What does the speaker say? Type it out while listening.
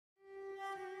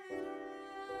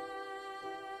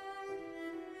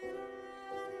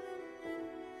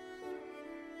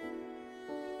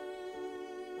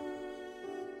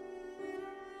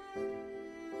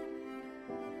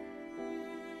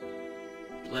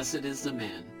Blessed is the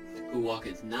man who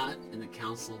walketh not in the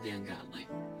counsel of the ungodly,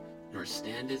 nor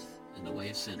standeth in the way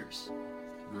of sinners,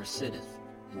 nor sitteth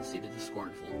in the seat of the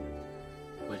scornful.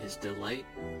 But his delight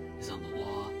is on the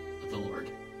law of the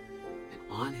Lord, and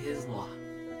on his law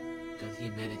doth he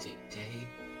meditate day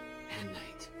and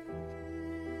night.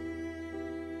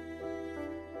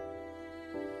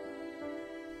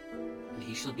 And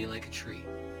he shall be like a tree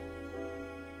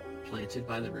planted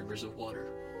by the rivers of water,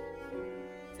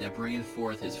 that bringeth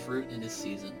forth his fruit in his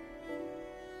season.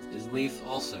 His leaf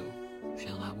also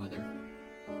shall not wither,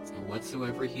 and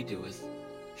whatsoever he doeth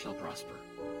shall prosper.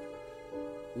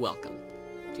 Welcome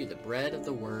to the Bread of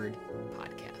the Word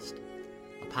podcast,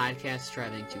 a podcast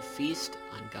striving to feast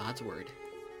on God's Word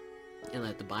and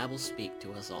let the Bible speak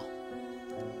to us all.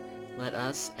 Let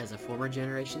us, as a former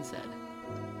generation said,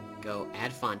 go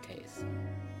ad fontes,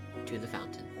 to the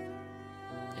fountain,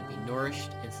 and be nourished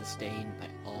and sustained by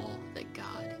all that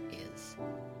God is.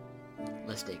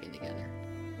 Let's dig in together.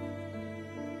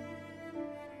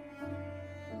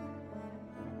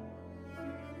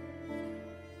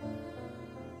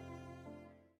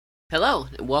 Hello,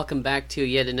 and welcome back to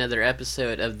yet another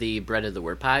episode of the Bread of the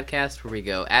Word podcast, where we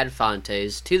go ad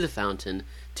fontes, to the fountain,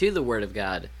 to the Word of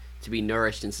God, to be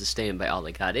nourished and sustained by all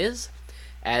that God is,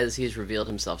 as He has revealed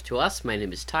Himself to us. My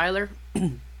name is Tyler,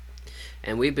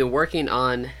 and we've been working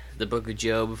on the book of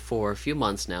Job for a few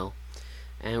months now,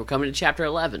 and we're coming to chapter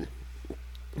 11.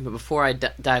 But before I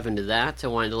dive into that, I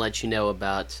wanted to let you know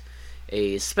about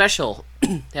a special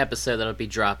episode that I'll be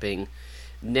dropping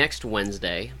next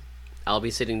Wednesday. I'll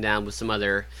be sitting down with some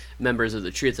other members of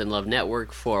the Truth and Love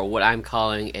Network for what I'm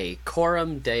calling a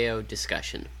Coram Deo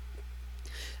discussion.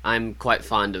 I'm quite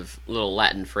fond of little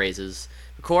Latin phrases.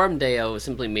 Coram Deo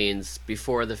simply means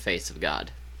before the face of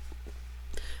God.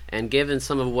 And given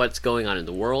some of what's going on in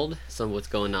the world, some of what's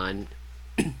going on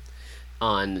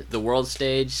on the world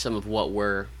stage, some of what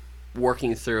we're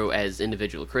working through as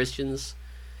individual Christians,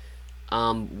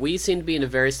 we seem to be in a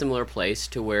very similar place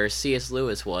to where C.S.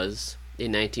 Lewis was in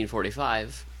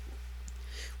 1945,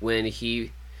 when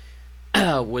he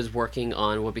was working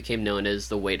on what became known as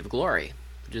The Weight of Glory,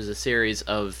 which is a series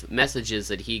of messages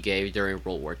that he gave during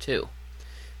World War II,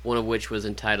 one of which was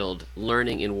entitled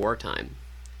Learning in Wartime,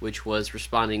 which was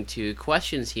responding to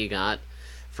questions he got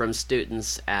from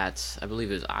students at, I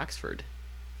believe it was Oxford.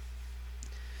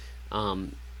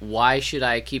 Why should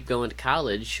I keep going to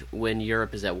college when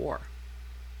Europe is at war?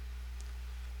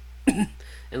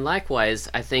 And likewise,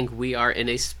 I think we are in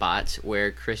a spot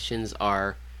where Christians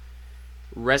are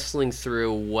wrestling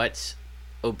through what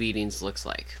obedience looks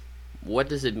like. What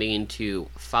does it mean to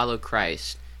follow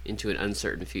Christ into an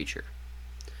uncertain future?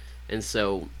 And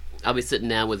so I'll be sitting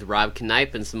down with Rob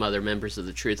Knipe and some other members of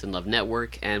the Truth and Love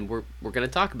Network, and we're going to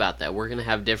talk about that. We're going to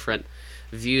have different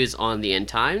views on the end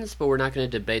times, but we're not going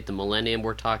to debate the millennium.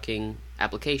 We're talking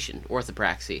application,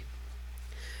 orthopraxy.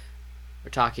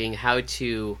 We're talking how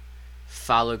to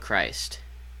follow Christ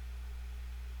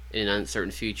in an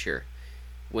uncertain future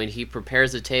when He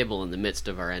prepares a table in the midst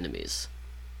of our enemies.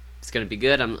 It's going to be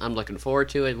good. I'm looking forward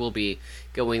to it. We'll be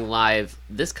going live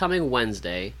this coming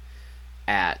Wednesday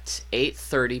at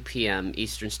 8:30 p.m.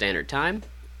 Eastern Standard Time.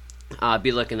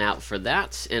 Be looking out for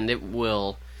that, and it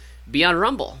will be on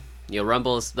Rumble.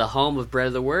 Rumble is the home of Bread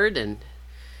of the Word, and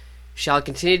shall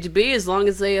continue to be as long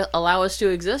as they allow us to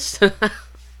exist.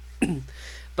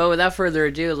 But without further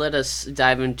ado, let us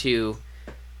dive into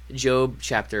Job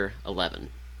chapter 11.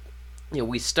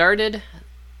 We started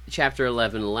chapter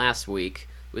 11 last week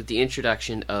with the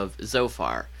introduction of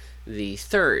Zophar, the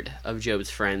third of Job's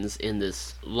friends in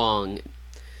this long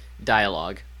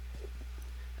dialogue.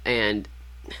 And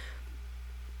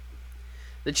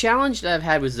the challenge that I've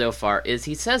had with Zophar is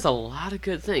he says a lot of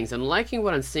good things. I'm liking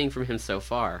what I'm seeing from him so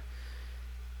far,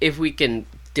 if we can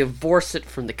divorce it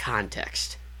from the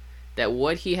context. That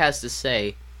what he has to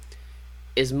say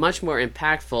is much more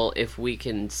impactful if we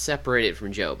can separate it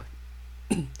from Job.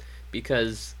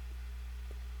 Because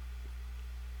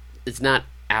it's not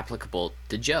applicable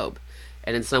to Job.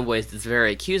 And in some ways it's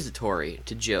very accusatory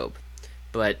to Job.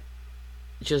 But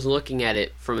just looking at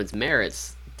it from its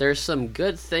merits, there's some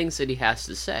good things that he has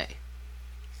to say.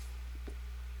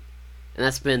 And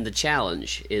that's been the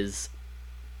challenge, is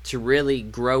to really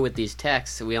grow with these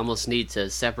texts, we almost need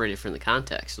to separate it from the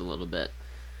context a little bit.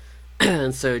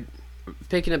 And so,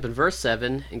 picking up in verse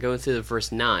 7 and going through the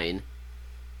verse 9,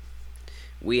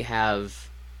 we have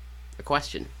a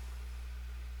question.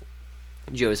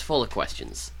 Job is full of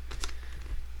questions.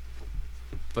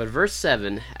 But verse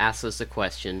 7 asks us a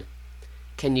question: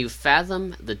 can you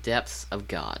fathom the depths of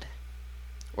God,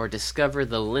 or discover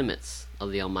the limits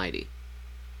of the Almighty?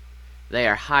 They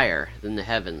are higher than the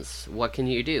heavens. What can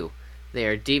you do? They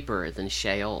are deeper than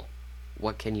Sheol.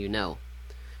 What can you know?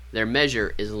 Their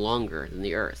measure is longer than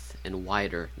the earth and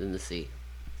wider than the sea.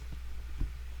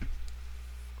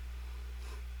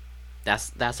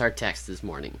 That's our text this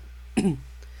morning.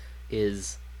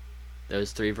 Is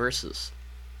those 3 verses.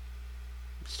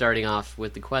 Starting off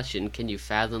with the question, can you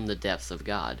fathom the depths of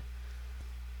God?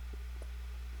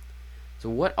 So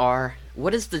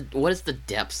what is the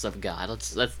depths of God?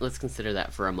 Let's consider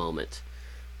that for a moment.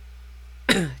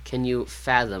 Can you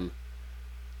fathom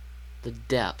the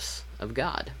depths of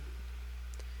God?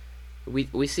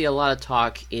 We see a lot of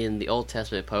talk in the Old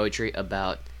Testament poetry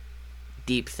about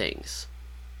deep things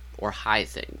or high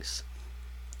things,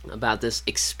 about this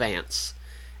expanse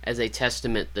as a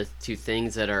testament to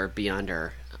things that are beyond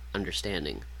our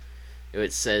understanding.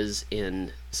 It says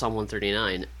in Psalm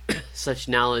 139, such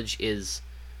knowledge is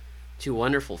too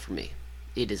wonderful for me.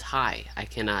 It is high. I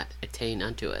cannot attain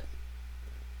unto it.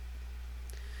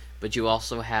 But you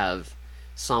also have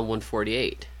Psalm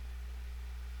 148,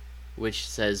 which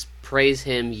says, praise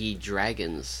him, ye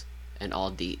dragons, and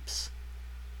all deeps.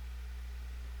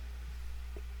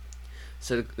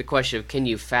 So the question of can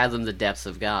you fathom the depths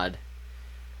of God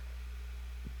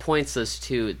points us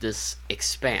to this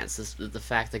expanse, the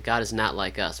fact that God is not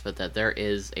like us, but that there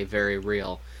is a very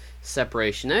real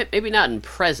separation, maybe not in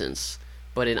presence,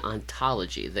 but in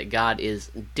ontology, that God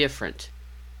is different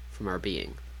from our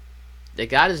being. That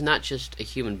God is not just a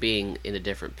human being in a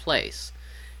different place.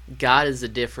 God is a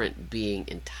different being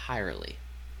entirely.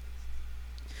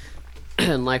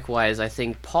 And likewise, I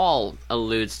think Paul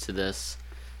alludes to this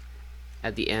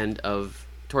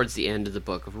towards the end of the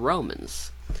book of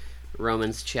Romans.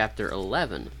 Romans chapter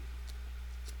 11.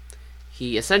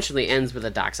 He essentially ends with a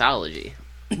doxology.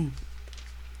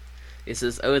 He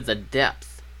says, oh, the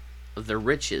depth of the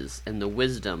riches and the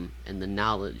wisdom and the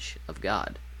knowledge of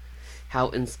God.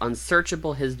 How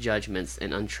unsearchable his judgments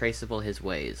and untraceable his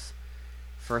ways.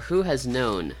 For who has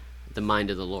known the mind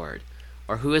of the Lord?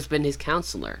 Or who has been his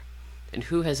counselor? And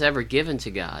who has ever given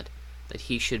to God that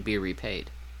he should be repaid?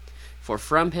 For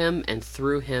from him and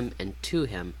through him and to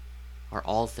him are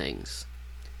all things.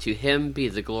 To him be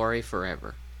the glory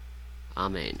forever.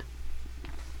 Amen.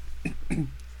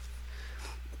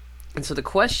 And so the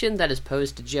question that is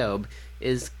posed to Job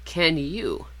is, can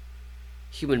you,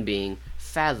 human being,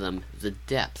 fathom the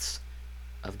depths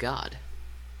of God?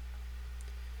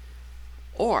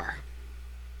 Or,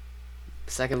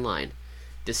 second line,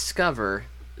 discover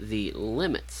the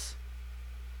limits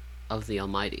of the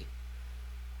Almighty.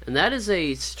 And that is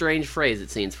a strange phrase, it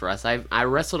seems, for us. I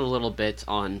wrestled a little bit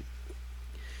on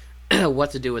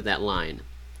what to do with that line.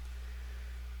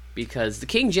 Because the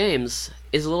King James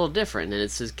is a little different, and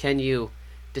it says, can you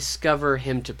discover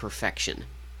him to perfection?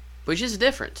 Which is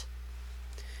different.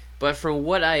 But from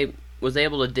what I was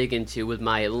able to dig into with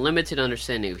my limited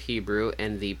understanding of Hebrew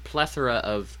and the plethora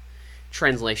of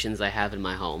translations I have in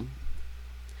my home,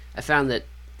 I found that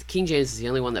King James is the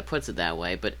only one that puts it that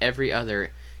way, but every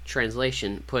other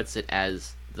translation puts it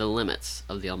as the limits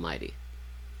of the Almighty.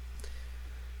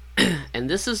 And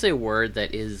this is a word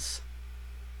that is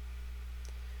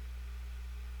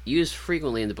used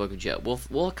frequently in the book of Job.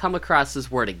 We'll come across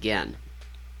this word again.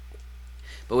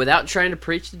 But without trying to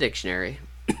preach the dictionary,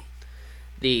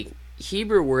 the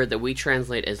Hebrew word that we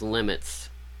translate as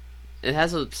limits, it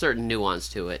has a certain nuance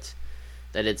to it,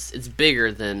 that it's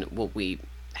bigger than what we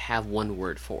have one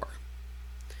word for.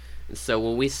 And so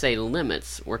when we say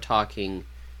limits, we're talking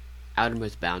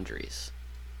outermost boundaries.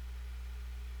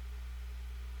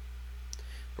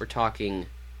 We're talking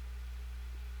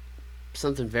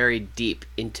something very deep,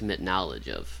 intimate knowledge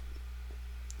of.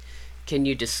 Can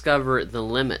you discover the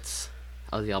limits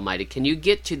of the Almighty? Can you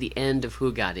get to the end of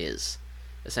who God is?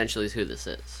 Essentially is who this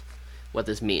is. What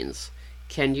this means.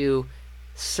 Can you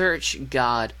search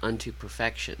God unto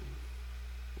perfection?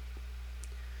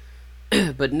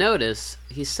 But notice,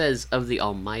 he says of the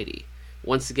Almighty.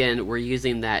 Once again, we're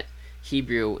using that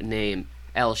Hebrew name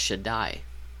El Shaddai.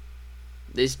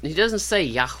 He doesn't say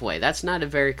Yahweh. That's not a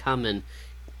very common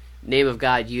name of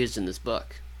God used in this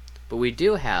book. But we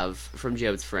do have, from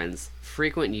Job's friends,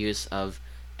 frequent use of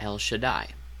El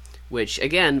Shaddai. Which,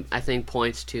 again, I think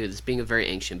points to this being a very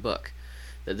ancient book.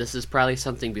 That this is probably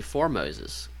something before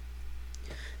Moses.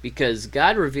 Because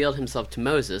God revealed himself to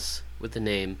Moses with the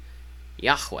name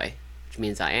Yahweh, which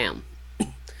means I am.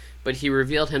 But he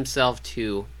revealed himself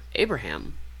to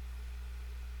Abraham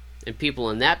and people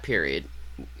in that period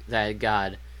that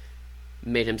God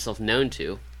made himself known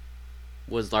to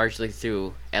was largely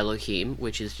through Elohim,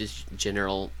 which is just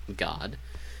general God,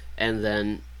 and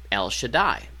then El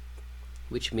Shaddai,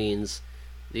 which means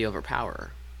the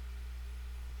overpowerer.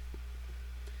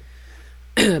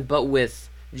 But with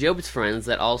Job's friends,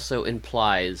 that also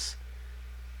implies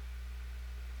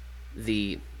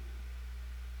the,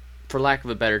 for lack of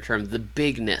a better term, the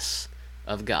bigness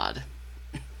of God.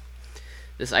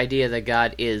 This idea that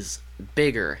God is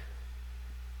bigger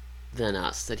than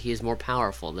us, that he is more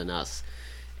powerful than us.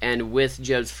 And with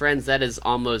Job's friends, that is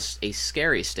almost a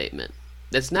scary statement.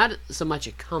 That's not so much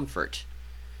a comfort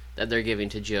that they're giving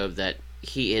to Job that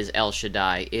he is El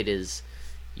Shaddai. It is,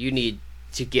 you need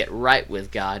to get right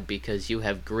with God because you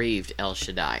have grieved El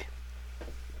Shaddai.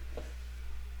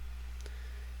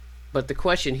 But the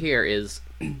question here is,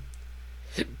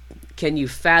 can you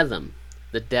fathom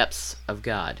the depths of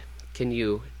God? Can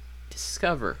you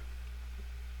discover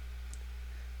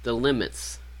the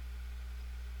limits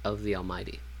of the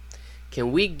Almighty?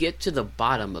 Can we get to the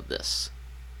bottom of this?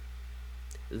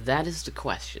 That is the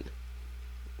question.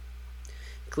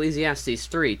 Ecclesiastes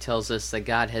 3 tells us that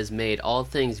God has made all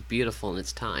things beautiful in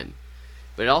its time.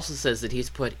 But it also says that he's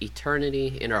put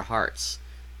eternity in our hearts,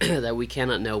 that we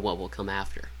cannot know what will come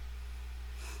after.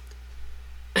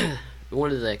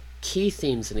 One of the key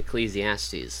themes in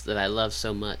Ecclesiastes that I love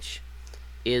so much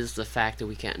is the fact that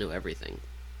we can't know everything.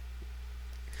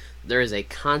 There is a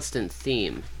constant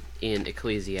theme in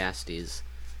Ecclesiastes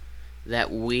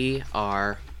that we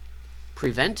are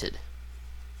prevented.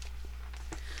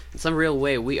 In some real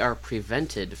way, we are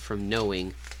prevented from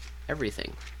knowing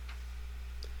everything.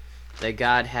 That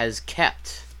God has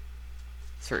kept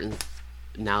certain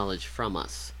knowledge from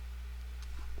us.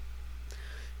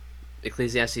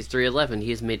 Ecclesiastes 3:11, he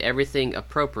has made everything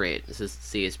appropriate, this is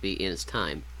CSB, in its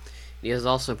time. He has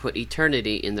also put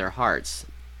eternity in their hearts,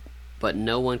 but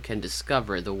no one can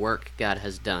discover the work God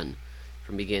has done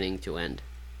from beginning to end.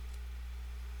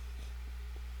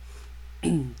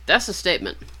 That's a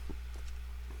statement.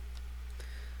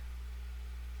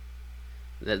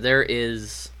 That there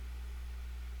is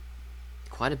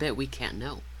quite a bit we can't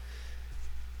know.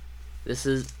 This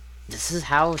is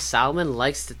how Solomon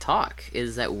likes to talk,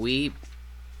 is that we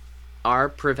are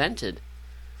prevented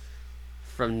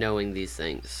from knowing these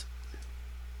things.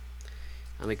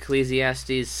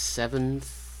 Ecclesiastes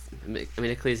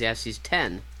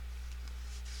 10.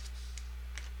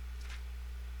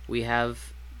 We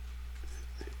have,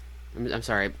 I'm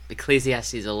sorry,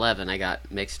 Ecclesiastes 11, I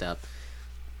got mixed up.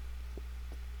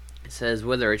 It says,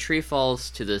 whether a tree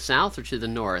falls to the south or to the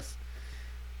north,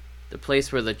 the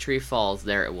place where the tree falls,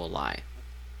 there it will lie.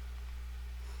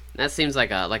 That seems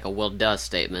like a well duh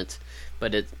statement,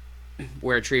 but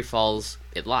where a tree falls,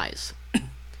 it lies.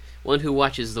 One who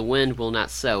watches the wind will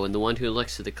not sow, and the one who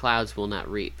looks to the clouds will not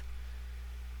reap.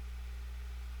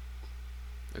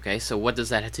 Okay, so what does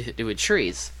that have to do with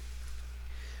trees?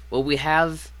 Well, we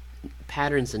have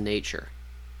patterns in nature.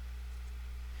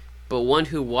 But one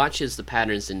who watches the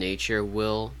patterns in nature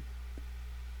will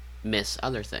miss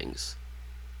other things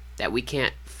that we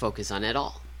can't focus on at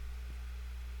all.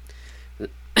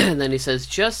 And then he says,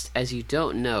 just as you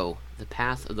don't know the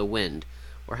path of the wind,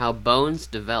 or how bones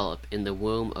develop in the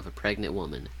womb of a pregnant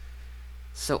woman,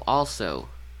 so also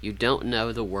you don't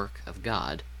know the work of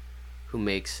God, who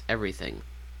makes everything.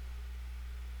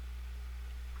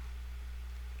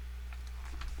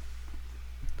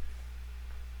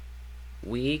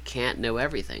 We can't know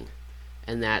everything,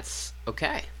 and that's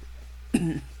okay.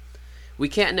 We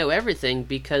can't know everything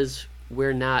because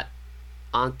we're not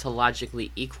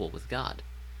ontologically equal with God.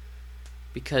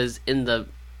 Because in the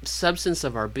substance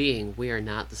of our being, we are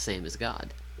not the same as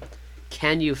God.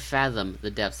 Can you fathom the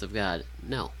depths of God?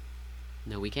 No.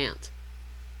 No, we can't.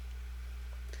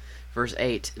 Verse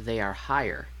 8, they are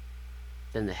higher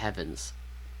than the heavens.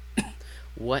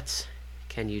 What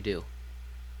can you do?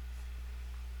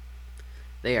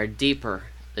 They are deeper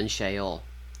than Sheol.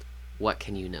 What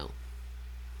can you know?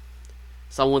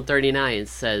 Psalm 139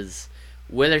 says,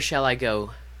 whither shall I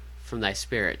go from thy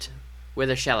spirit?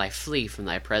 Whither shall I flee from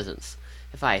thy presence?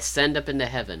 If I ascend up into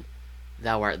heaven,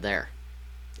 thou art there.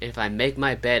 And if I make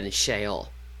my bed in Sheol,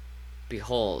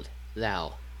 behold,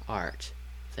 thou art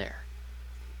there.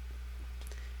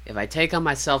 If I take on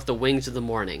myself the wings of the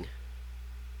morning,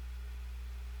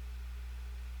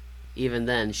 even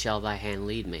then shall thy hand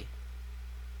lead me.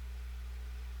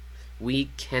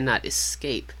 We cannot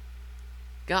escape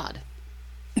God.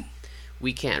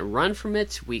 We can't run from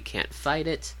it. We can't fight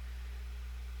it.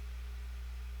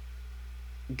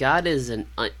 God is an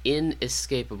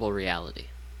inescapable reality.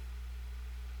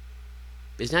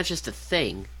 He's not just a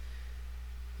thing.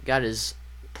 God is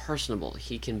personable.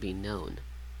 He can be known.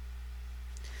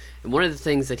 And one of the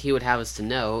things that he would have us to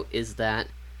know is that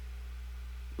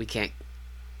we can't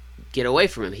get away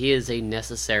from him. He is a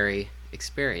necessary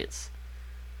experience.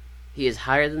 He is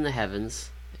higher than the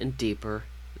heavens and deeper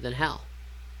than hell.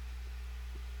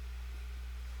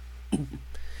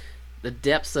 The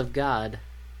depths of God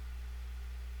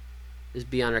is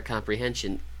beyond our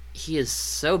comprehension. He is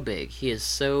so big, he is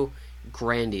so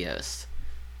grandiose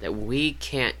that we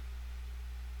can't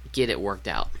get it worked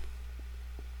out.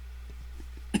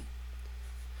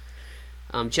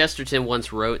 Chesterton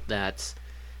once wrote that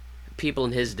people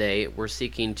in his day were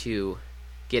seeking to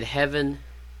get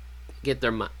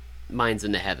their minds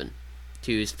into heaven,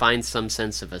 to find some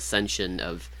sense of ascension,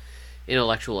 of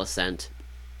intellectual ascent.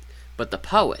 But the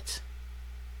poet,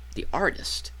 the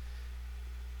artist,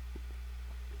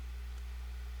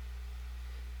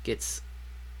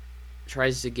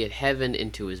 tries to get heaven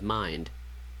into his mind,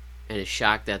 and is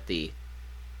shocked that the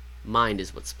mind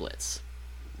is what splits.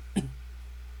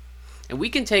 And we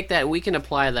can take that and we can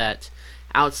apply that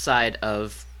outside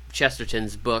of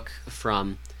Chesterton's book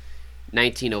from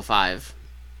 1905.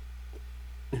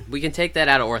 We can take that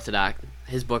out of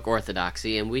his book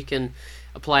Orthodoxy, and we can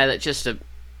apply that just to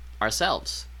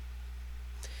ourselves.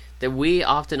 That we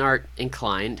often are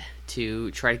inclined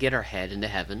to try to get our head into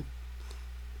heaven,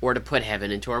 or to put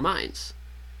heaven into our minds.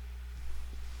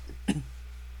 And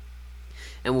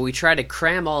when we try to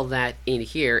cram all that in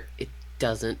here, it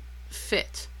doesn't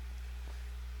fit.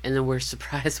 And then we're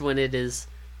surprised when it is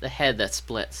the head that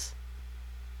splits,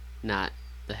 not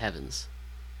the heavens.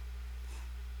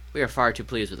 We are far too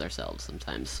pleased with ourselves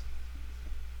sometimes.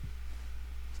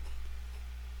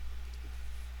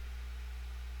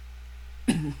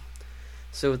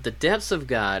 So the depths of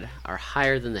God are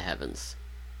higher than the heavens,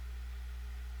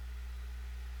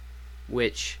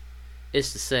 which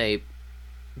is to say,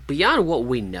 beyond what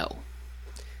we know.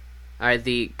 Alright,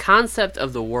 the concept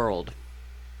of the world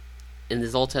in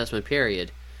this Old Testament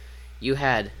period, you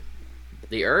had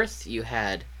the earth, you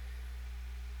had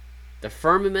the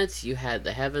firmament, you had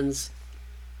the heavens.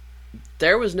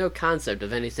 There was no concept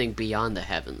of anything beyond the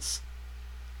heavens.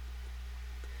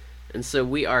 And so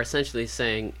we are essentially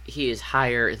saying he is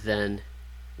higher than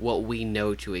what we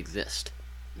know to exist.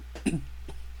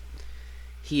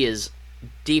 He is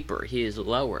deeper, he is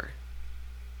lower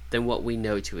than what we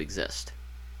know to exist.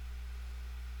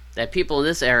 That people in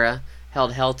this era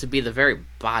held hell to be the very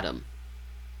bottom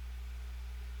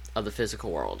of the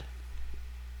physical world.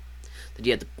 That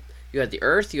you had the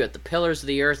earth, you had the pillars of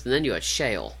the earth, and then you had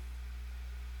Sheol,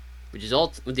 which is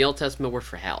the Old Testament word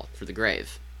for hell, for the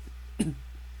grave.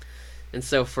 And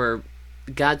so for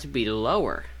God to be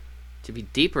lower, to be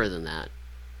deeper than that,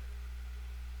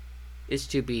 is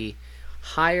to be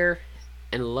higher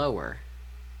and lower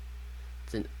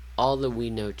than all that we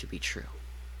know to be true.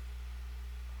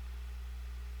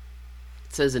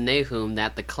 It says in Nahum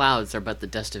that the clouds are but the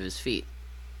dust of his feet.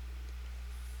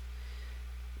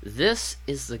 This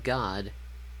is the God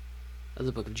of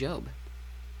the book of Job.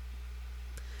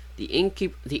 The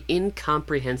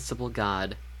incomprehensible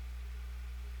God,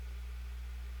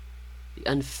 the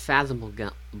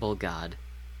unfathomable God.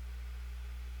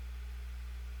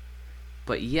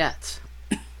 But yet,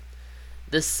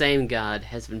 this same God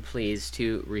has been pleased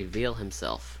to reveal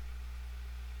himself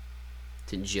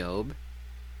to Job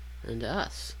and to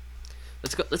us.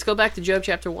 Let's go back to Job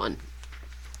chapter 1.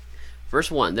 Verse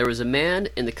 1. There was a man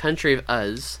in the country of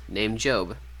Uz named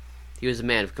Job. He was a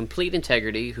man of complete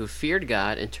integrity who feared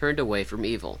God and turned away from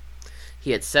evil.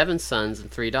 He had 7 sons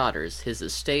and 3 daughters. His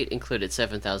estate included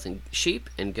 7,000 sheep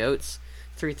and goats,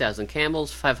 3,000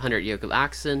 camels, 500 yoke of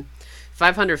oxen,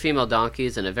 500 female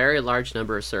donkeys, and a very large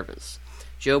number of servants.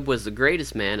 Job was the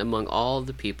greatest man among all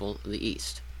the people of the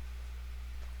East.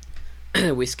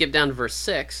 We skip down to verse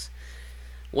 6.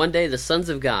 One day the sons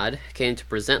of God came to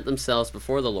present themselves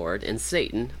before the Lord, and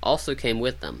Satan also came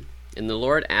with them. And the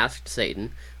Lord asked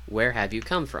Satan, "Where have you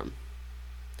come from?"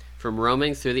 "From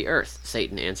roaming through the earth,"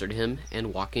 Satan answered him,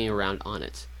 "and walking around on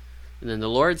it." And then the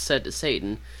Lord said to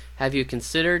Satan, "Have you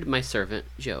considered my servant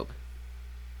Job?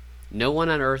 No one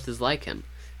on earth is like him,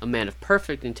 a man of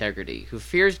perfect integrity, who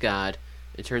fears God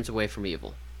and turns away from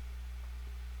evil."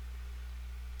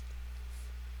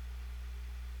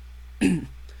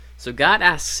 So God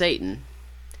asked Satan,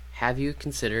 "Have you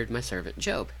considered my servant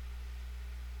Job?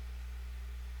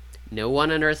 No one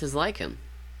on earth is like him,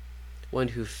 one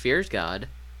who fears God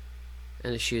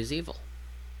and eschews evil."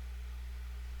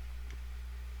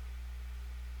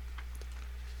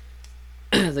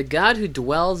 The God who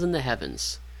dwells in the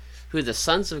heavens, who the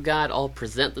sons of God all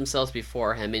present themselves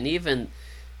before him, and even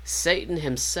Satan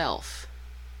himself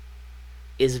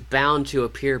is bound to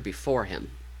appear before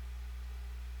him.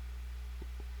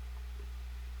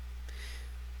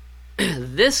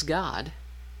 This God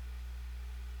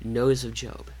knows of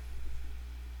Job,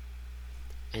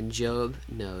 and Job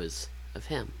knows of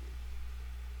him.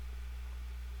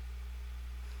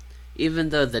 Even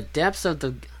though the depths of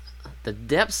The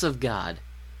depths of God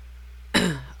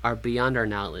are beyond our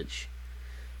knowledge.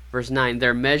 Verse 9,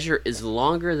 their measure is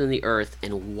longer than the earth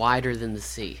and wider than the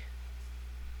sea.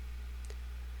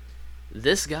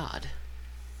 This God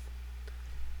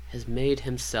has made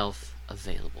himself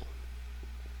available.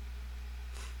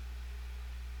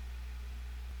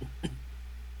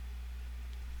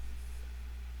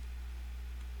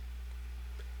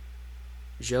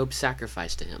 Job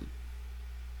sacrificed to him.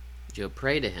 Job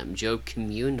prayed to him. Job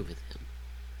communed with him,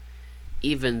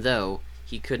 even though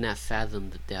he could not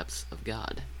fathom the depths of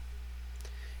God.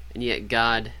 And yet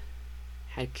God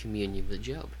had communion with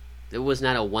Job. It was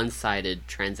not a one-sided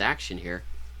transaction here.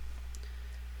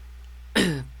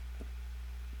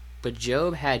 But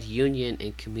Job had union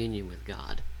and communion with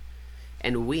God.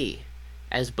 And we,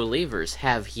 as believers,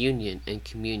 have union and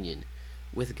communion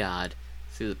with God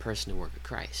through the person and work of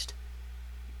Christ.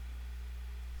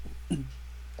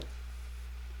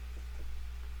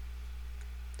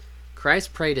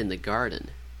 Christ prayed in the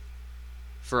garden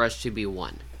for us to be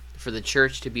one, for the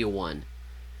church to be one,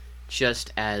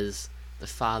 just as the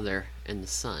Father and the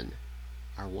Son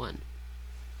are one.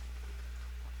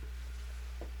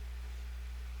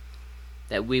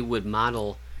 That we would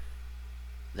model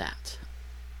that.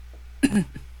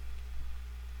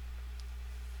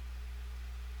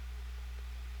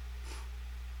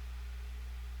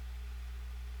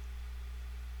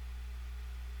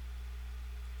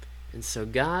 And so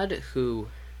God, who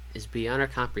is beyond our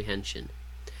comprehension,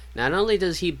 not only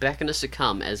does he beckon us to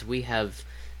come, as we have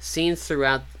seen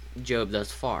throughout Job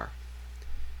thus far,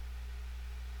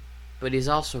 but he's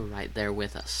also right there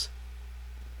with us.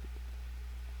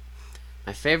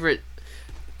 My favorite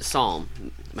psalm,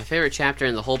 my favorite chapter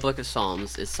in the whole book of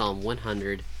Psalms is Psalm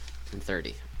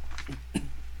 130.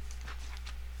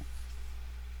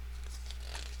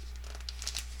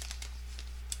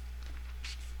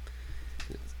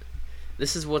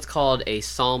 This is what's called a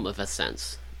Psalm of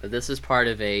Ascents. This is part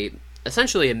of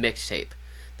essentially a mixtape.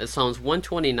 That's Psalms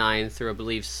 129 through, I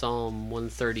believe, Psalm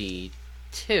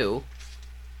 132.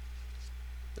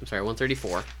 I'm sorry,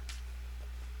 134.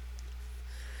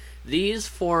 These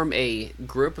form a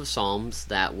group of psalms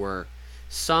that were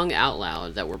sung out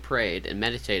loud, that were prayed and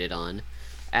meditated on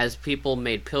as people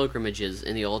made pilgrimages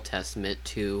in the Old Testament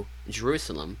to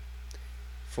Jerusalem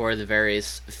for the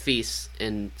various feasts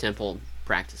and temple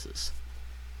practices.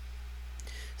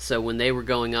 So when they were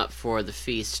going up for the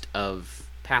feast of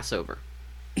Passover,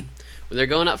 when they're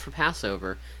going up for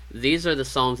Passover, these are the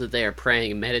psalms that they are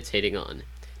praying and meditating on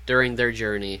during their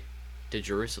journey to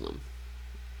Jerusalem.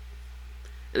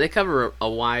 And they cover a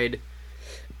wide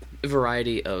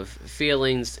variety of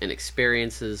feelings and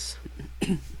experiences.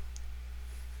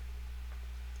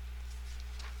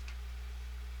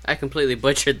 I completely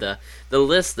butchered the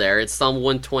list there. It's Psalm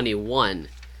 121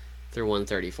 through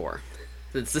 134.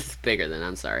 It's bigger than,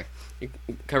 I'm sorry. It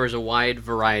covers a wide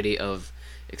variety of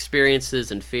experiences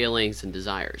and feelings and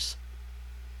desires.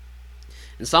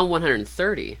 And Psalm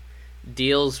 130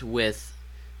 deals with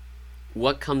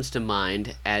what comes to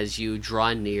mind as you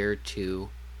draw near to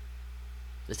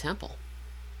the temple,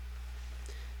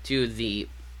 to the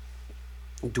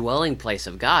dwelling place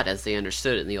of God as they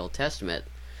understood it in the Old Testament,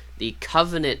 the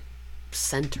covenant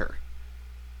center.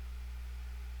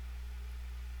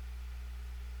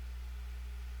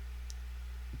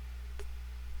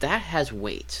 That has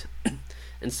weight.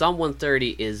 And Psalm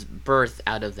 130 is birthed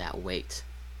out of that weight.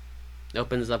 It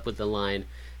opens up with the line,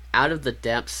 "Out of the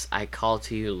depths I call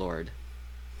to you, Lord.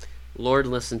 Lord,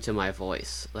 listen to my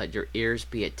voice. Let your ears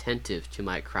be attentive to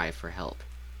my cry for help.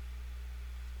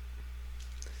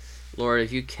 Lord,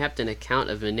 if you kept an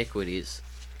account of iniquities,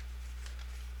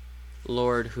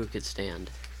 Lord, who could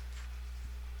stand?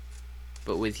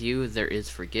 But with you there is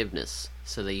forgiveness,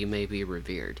 so that you may be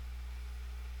revered.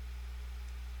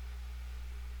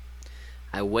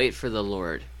 I wait for the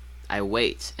Lord. I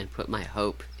wait and put my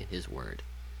hope in his word.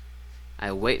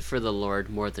 I wait for the Lord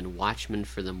more than watchmen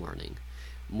for the morning,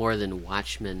 more than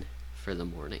watchmen for the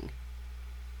morning.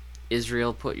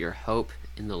 Israel, put your hope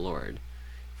in the Lord,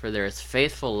 for there is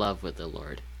faithful love with the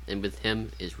Lord, and with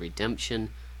him is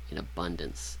redemption in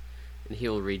abundance, and he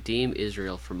will redeem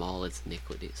Israel from all its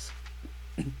iniquities."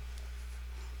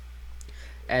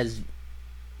 As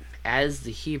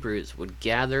the Hebrews would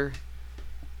gather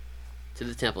to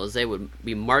the temple, as they would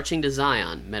be marching to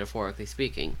Zion, metaphorically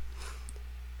speaking,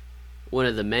 one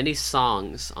of the many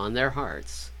songs on their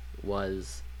hearts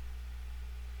was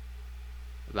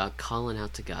about calling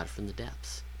out to God from the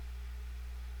depths.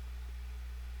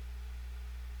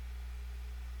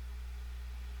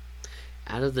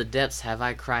 Out of the depths have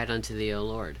I cried unto thee, O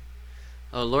Lord.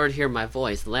 O Lord, hear my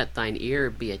voice. Let thine ear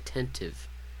be attentive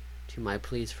to my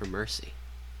pleas for mercy.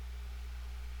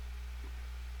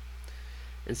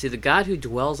 And see, the God who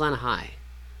dwells on high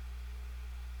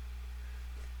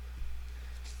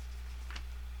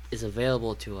is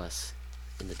available to us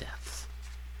in the depths.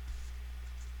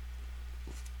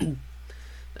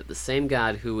 That the same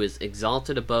God who is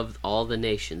exalted above all the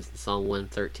nations in Psalm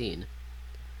 113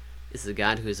 is the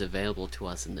God who is available to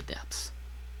us in the depths.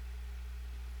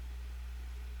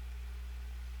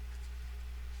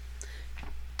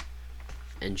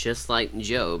 And just like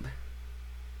Job,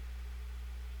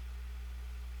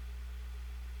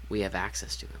 we have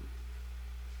access to him.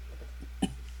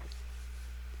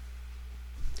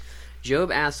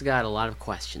 Job asks God a lot of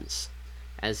questions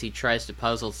as he tries to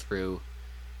puzzle through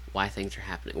why things are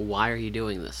happening. Why are you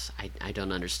doing this? I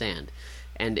don't understand.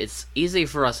 And it's easy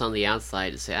for us on the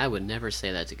outside to say, I would never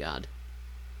say that to God.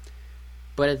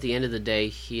 But at the end of the day,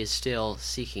 he is still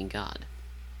seeking God.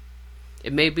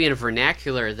 It may be in a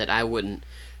vernacular that I wouldn't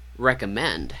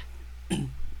recommend,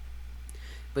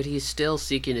 but he's still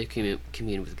seeking to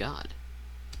commune with God.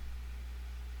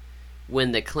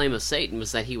 When the claim of Satan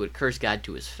was that he would curse God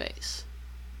to his face.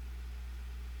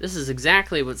 This is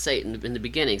exactly what Satan in the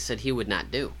beginning said he would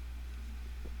not do.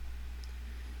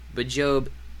 But Job,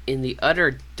 in the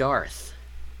utter dearth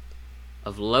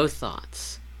of low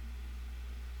thoughts,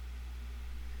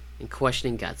 and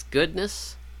questioning God's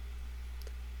goodness,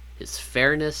 his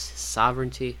fairness, his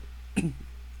sovereignty,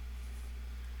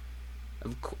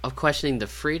 of questioning the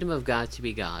freedom of God to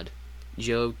be God,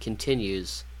 Job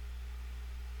continues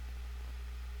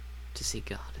to seek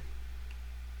God.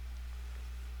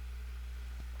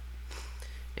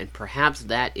 And perhaps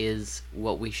that is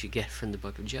what we should get from the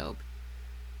book of Job.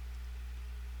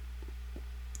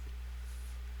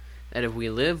 That if we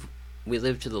live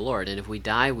to the Lord, and if we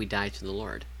die to the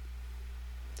Lord.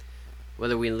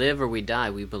 Whether we live or we die,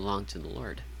 we belong to the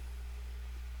Lord.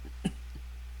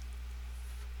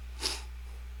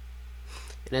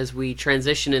 And as we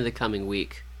transition in the coming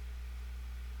week,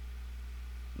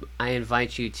 I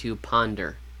invite you to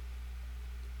ponder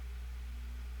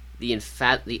the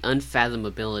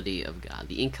unfathomability of God,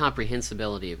 the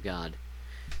incomprehensibility of God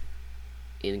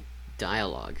in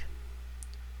dialogue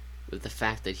with the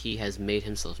fact that he has made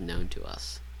himself known to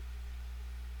us.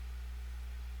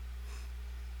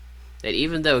 That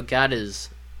even though God is,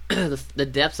 the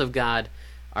depths of God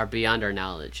are beyond our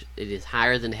knowledge, it is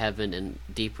higher than heaven and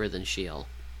deeper than Sheol.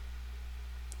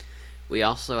 We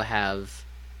also have,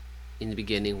 in the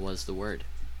beginning was the Word.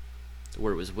 The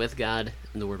Word was with God,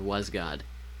 and the Word was God.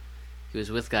 He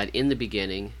was with God in the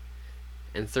beginning,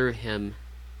 and through him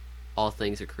all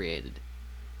things are created.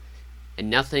 And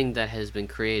nothing that has been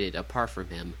created apart from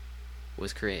him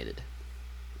was created.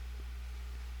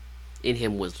 In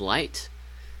him was light,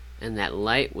 and that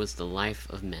light was the life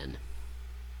of men.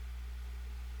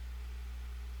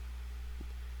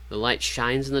 The light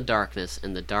shines in the darkness,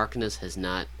 and the darkness has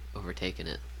not overtaken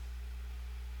it.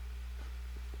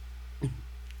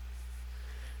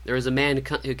 There was a man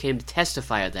who came to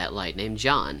testify of that light, named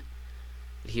John.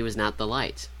 But he was not the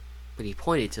light, but he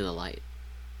pointed to the light.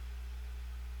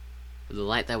 The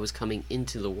light that was coming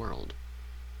into the world.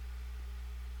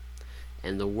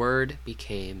 And the Word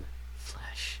became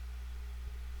flesh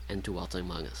and dwelt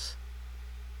among us.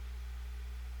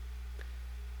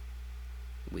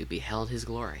 We beheld his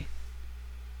glory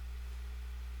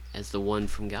as the one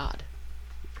from God.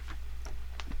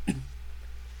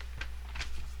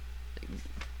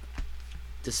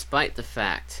 Despite the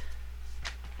fact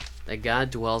that God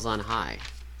dwells on high,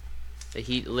 that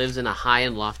he lives in a high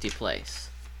and lofty place,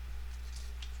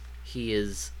 he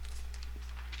is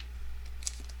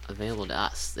available to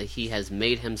us, that he has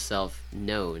made himself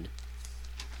known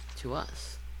to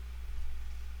us.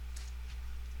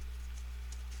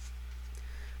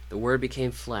 The Word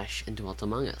became flesh and dwelt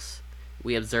among us.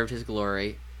 We observed his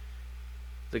glory,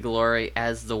 the glory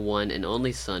as the one and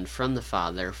only Son from the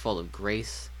Father, full of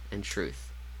grace and truth.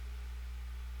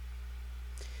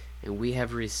 And we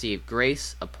have received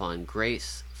grace upon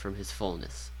grace from his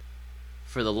fullness.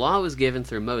 For the law was given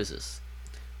through Moses.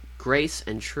 Grace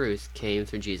and truth came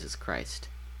through Jesus Christ.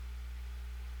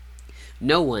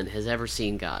 No one has ever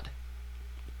seen God.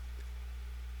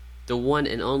 The one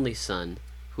and only Son,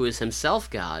 who is himself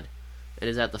God and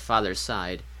is at the Father's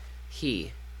side,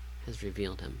 he has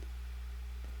revealed him.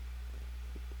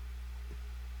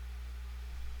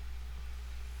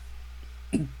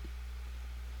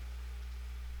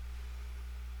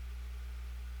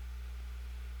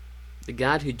 The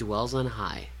God who dwells on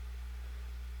high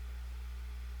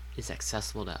is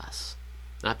accessible to us.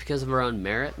 Not because of our own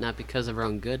merit, not because of our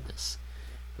own goodness,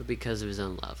 but because of his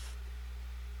own love.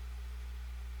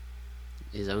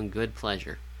 His own good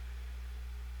pleasure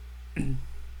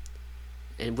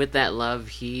And with that love,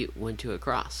 he went to a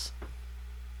cross.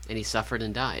 And he suffered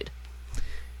and died.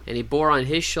 And he bore on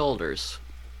his shoulders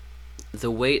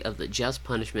the weight of the just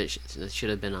punishment that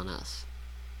should have been on us.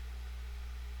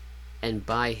 And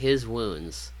by his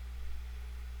wounds,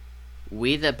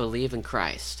 we that believe in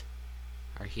Christ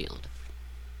are healed.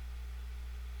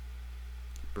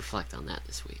 Reflect on that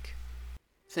this week.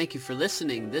 Thank you for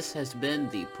listening. This has been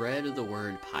the Bread of the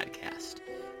Word podcast.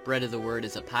 Bread of the Word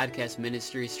is a podcast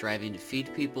ministry striving to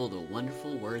feed people the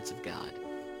wonderful words of God,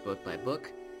 book by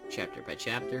book, chapter by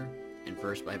chapter, and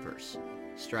verse by verse,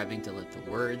 striving to let the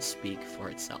Word speak for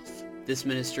itself. This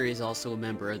ministry is also a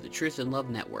member of the Truth and Love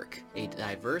Network, a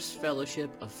diverse fellowship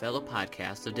of fellow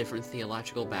podcasts of different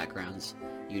theological backgrounds,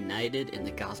 united in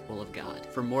the gospel of God.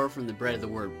 For more from the Bread of the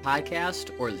Word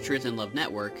podcast or the Truth and Love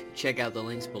Network, check out the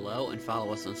links below and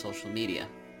follow us on social media.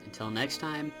 Until next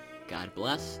time, God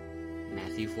bless.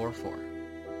 Matthew 4:4.